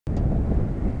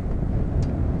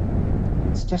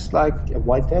it's just like a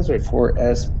white desert. For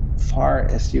as far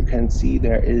as you can see,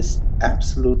 there is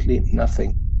absolutely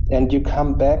nothing. And you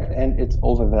come back and it's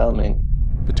overwhelming.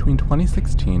 Between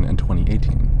 2016 and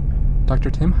 2018,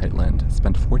 Dr. Tim Heitland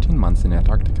spent 14 months in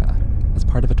Antarctica as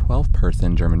part of a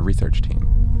 12-person German research team.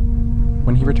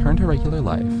 When he returned to regular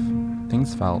life,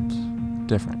 things felt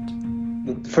different.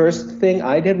 The first thing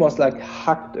I did was like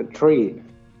hugged a tree.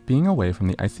 Being away from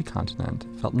the icy continent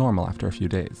felt normal after a few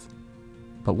days.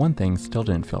 But one thing still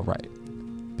didn't feel right: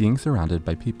 being surrounded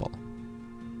by people.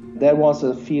 There was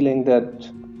a feeling that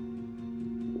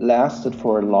lasted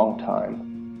for a long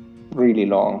time, really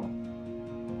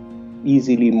long,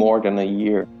 easily more than a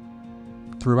year.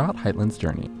 Throughout Heitland's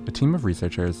journey, a team of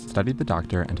researchers studied the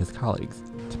doctor and his colleagues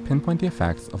to pinpoint the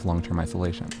effects of long-term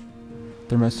isolation.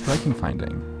 Their most striking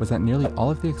finding was that nearly all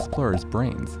of the explorers'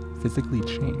 brains physically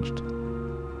changed.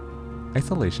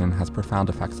 Isolation has profound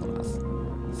effects on us.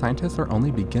 Scientists are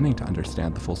only beginning to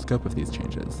understand the full scope of these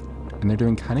changes, and they're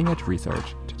doing cutting-edge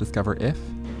research to discover if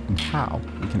and how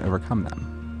we can overcome them.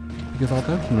 Because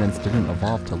although humans didn't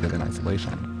evolve to live in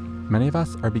isolation, many of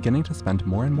us are beginning to spend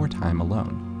more and more time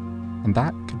alone. And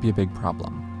that could be a big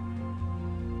problem.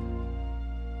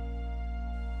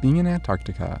 Being in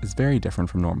Antarctica is very different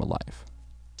from normal life.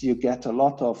 You get a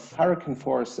lot of hurricane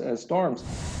force storms,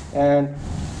 and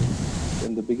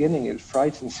in the beginning it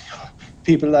frightens you.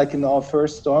 People, like in our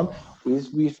first storm,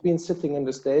 we've been sitting in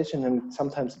the station and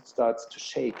sometimes it starts to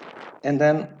shake. And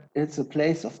then it's a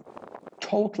place of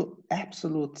total,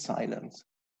 absolute silence.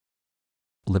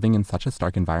 Living in such a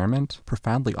stark environment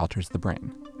profoundly alters the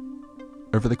brain.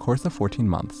 Over the course of 14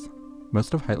 months,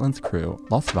 most of Heitland's crew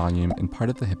lost volume in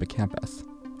part of the hippocampus,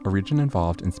 a region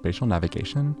involved in spatial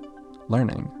navigation,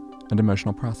 learning, and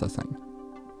emotional processing.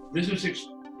 This is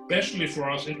especially for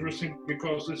us interesting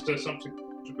because this has something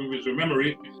to do with your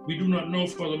memory. We do not know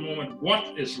for the moment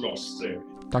what is lost there.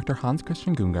 Dr.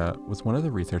 Hans-Christian Gunge was one of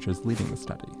the researchers leading the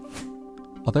study.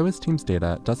 Although his team's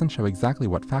data doesn't show exactly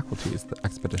what faculties the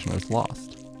expeditioners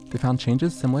lost, they found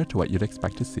changes similar to what you'd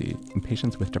expect to see in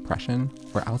patients with depression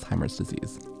or Alzheimer's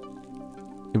disease.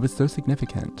 It was so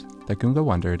significant that Gunge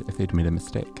wondered if they'd made a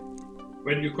mistake.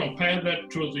 When you compare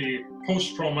that to the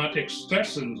post-traumatic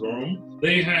stress syndrome,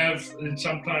 they have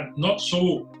sometimes not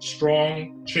so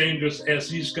strong changes as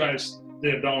these guys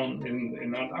did down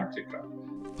in Antarctica.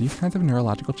 These kinds of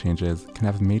neurological changes can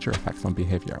have major effects on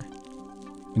behavior.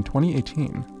 In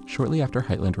 2018, shortly after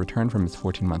Heitland returned from his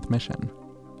 14-month mission,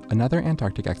 another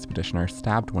Antarctic expeditioner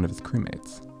stabbed one of his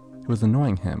crewmates, who was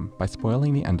annoying him by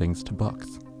spoiling the endings to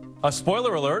books. A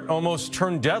spoiler alert almost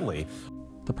turned deadly.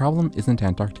 The problem isn't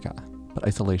Antarctica, but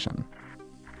isolation.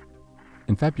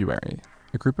 In February,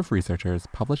 a group of researchers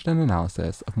published an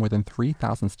analysis of more than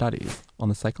 3,000 studies on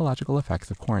the psychological effects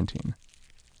of quarantine.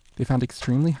 They found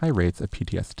extremely high rates of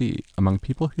PTSD among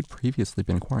people who'd previously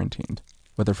been quarantined,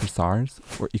 whether for SARS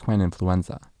or equine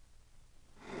influenza.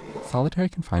 Solitary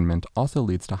confinement also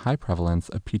leads to high prevalence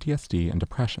of PTSD and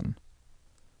depression.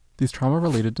 These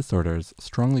trauma-related disorders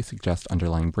strongly suggest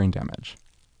underlying brain damage,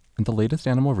 and the latest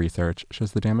animal research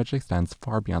shows the damage extends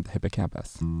far beyond the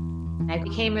hippocampus. I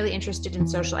became really interested in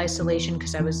social isolation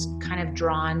because I was kind of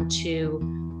drawn to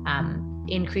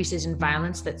increases in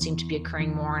violence that seem to be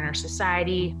occurring more in our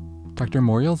society. Dr.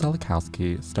 Muriel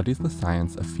Zelikowski studies the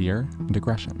science of fear and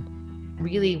aggression.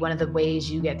 Really, one of the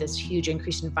ways you get this huge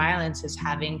increase in violence is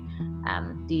having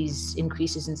these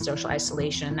increases in social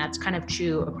isolation, and that's kind of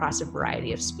true across a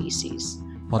variety of species.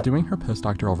 While doing her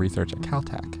postdoctoral research at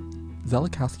Caltech,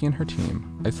 Zelikowski and her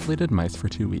team isolated mice for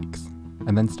 2 weeks,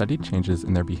 and then studied changes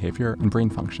in their behavior and brain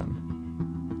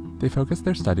function. They focused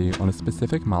their study on a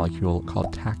specific molecule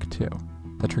called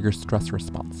TAC2 that triggers stress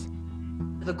response.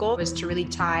 The goal is to really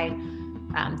tie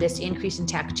this increase in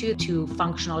TAC2 to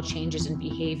functional changes in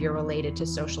behavior related to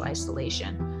social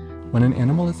isolation. When an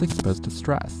animal is exposed to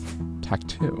stress,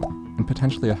 TAC2, and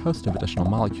potentially a host of additional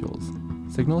molecules,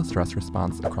 signal a stress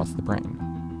response across the brain.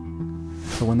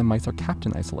 So when the mice are kept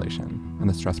in isolation and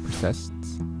the stress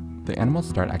persists, the animals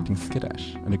start acting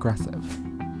skittish and aggressive.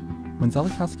 When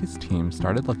Zelikowski's team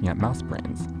started looking at mouse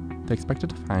brains, they expected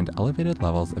to find elevated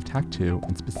levels of TAC2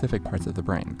 in specific parts of the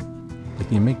brain, like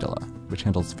the amygdala, which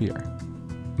handles fear.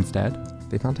 Instead,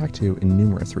 they found TAC2 in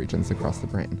numerous regions across the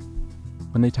brain.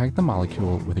 When they tagged the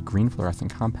molecule with a green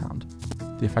fluorescent compound,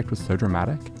 the effect was so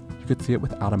dramatic, you could see it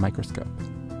without a microscope.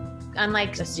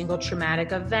 Unlike a single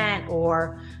traumatic event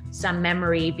or some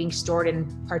memory being stored in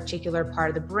a particular part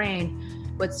of the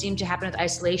brain, what seemed to happen with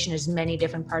isolation is many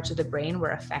different parts of the brain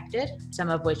were affected, some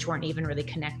of which weren't even really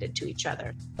connected to each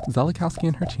other. Zelikowski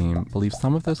and her team believe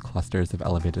some of those clusters of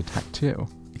elevated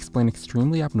TAC2 explain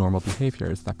extremely abnormal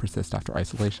behaviors that persist after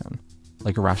isolation.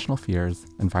 like irrational fears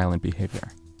and violent behavior.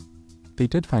 They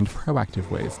did find proactive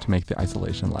ways to make the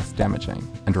isolation less damaging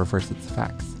and reverse its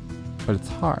effects, but it's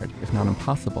hard, if not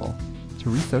impossible, to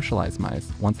re-socialize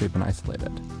mice once they've been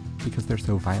isolated, because they're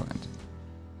so violent.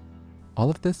 All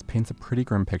of this paints a pretty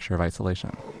grim picture of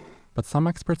isolation, but some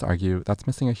experts argue that's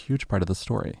missing a huge part of the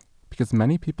story, because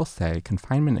many people say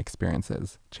confinement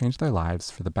experiences change their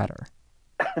lives for the better.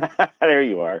 There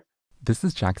you are. This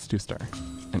is Jack Stuster,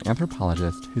 an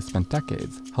anthropologist who spent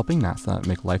decades helping NASA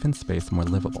make life in space more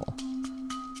livable.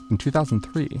 In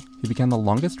 2003, he began the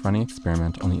longest-running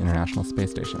experiment on the International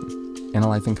Space Station,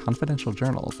 analyzing confidential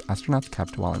journals astronauts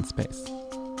kept while in space.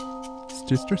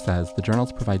 Stuster says the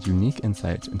journals provide unique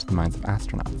insight into the minds of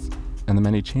astronauts and the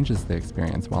many changes they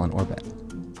experience while in orbit.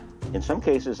 In some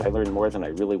cases, I learned more than I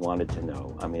really wanted to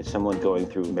know. I mean, someone going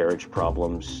through marriage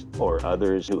problems or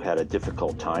others who had a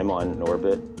difficult time on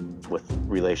orbit with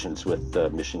relations with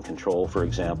mission control, for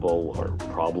example, or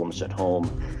problems at home.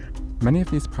 Many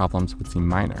of these problems would seem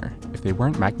minor if they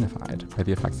weren't magnified by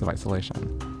the effects of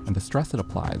isolation and the stress it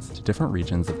applies to different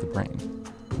regions of the brain.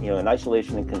 You know, in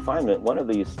isolation and confinement, one of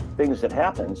these things that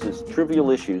happens is trivial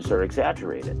issues are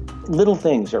exaggerated. Little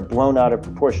things are blown out of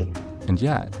proportion. And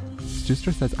yet,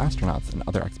 Stuster says astronauts and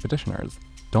other expeditioners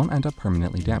don't end up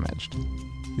permanently damaged.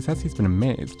 He says he's been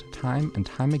amazed time and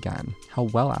time again how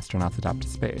well astronauts adapt to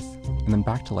space and then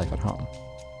back to life at home.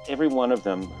 Every one of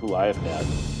them who I have met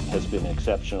has been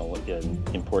exceptional in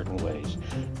important ways.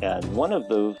 And one of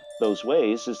those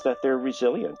ways is that they're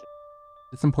resilient.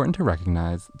 It's important to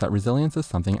recognize that resilience is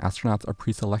something astronauts are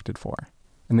pre-selected for,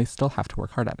 and they still have to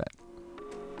work hard at it.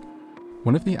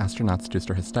 One of the astronauts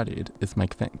Stuster has studied is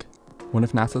Mike Fink, one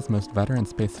of NASA's most veteran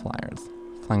space flyers,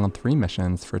 flying on 3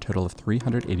 missions for a total of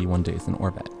 381 days in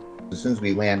orbit. As soon as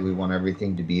we land, we want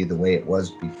everything to be the way it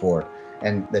was before,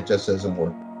 and that just doesn't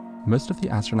work. Most of the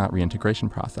astronaut reintegration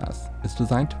process is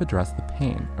designed to address the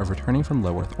pain of returning from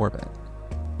low Earth orbit.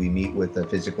 We meet with a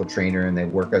physical trainer and they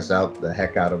work us out, the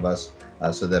heck out of us,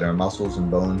 so that our muscles and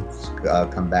bones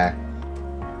come back.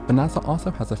 But NASA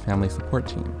also has a family support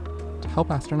team to help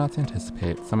astronauts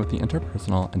anticipate some of the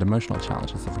interpersonal and emotional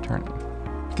challenges of returning.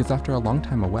 Because after a long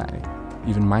time away,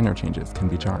 even minor changes can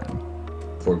be jarring.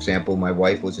 For example, my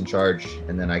wife was in charge,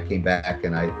 and then I came back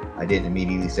and I didn't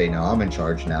immediately say, no, I'm in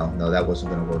charge now. No, that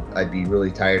wasn't going to work. I'd be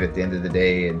really tired at the end of the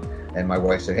day, and my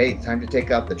wife said, hey, time to take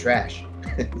out the trash.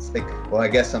 It's like, well, I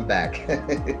guess I'm back.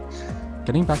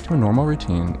 Getting back to a normal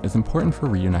routine is important for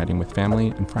reuniting with family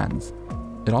and friends.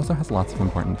 It also has lots of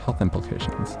important health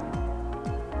implications.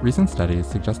 Recent studies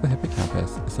suggest the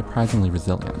hippocampus is surprisingly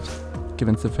resilient,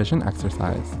 given sufficient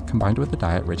exercise combined with a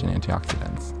diet rich in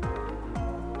antioxidants.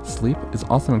 Sleep is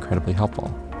also incredibly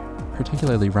helpful,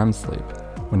 particularly REM sleep,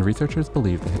 when researchers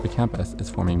believe the hippocampus is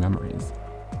forming memories.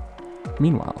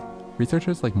 Meanwhile,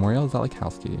 researchers like Muriel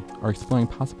Zelikowski are exploring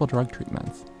possible drug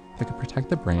treatments that could protect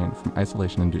the brain from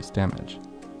isolation-induced damage.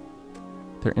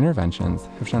 Their interventions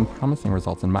have shown promising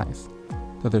results in mice,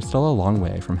 though there's still a long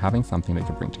way from having something they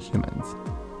could bring to humans.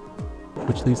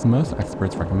 Which leaves most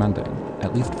experts recommending,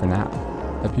 at least for now,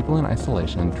 that people in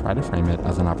isolation try to frame it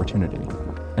as an opportunity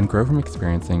and grow from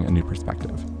experiencing a new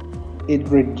perspective. It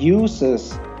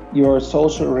reduces your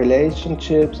social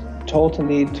relationships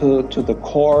totally to the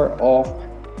core of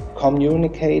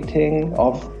communicating,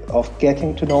 of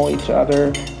getting to know each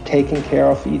other, taking care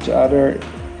of each other,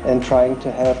 and trying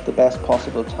to have the best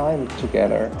possible time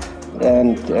together.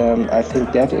 And I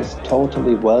think that is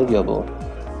totally valuable.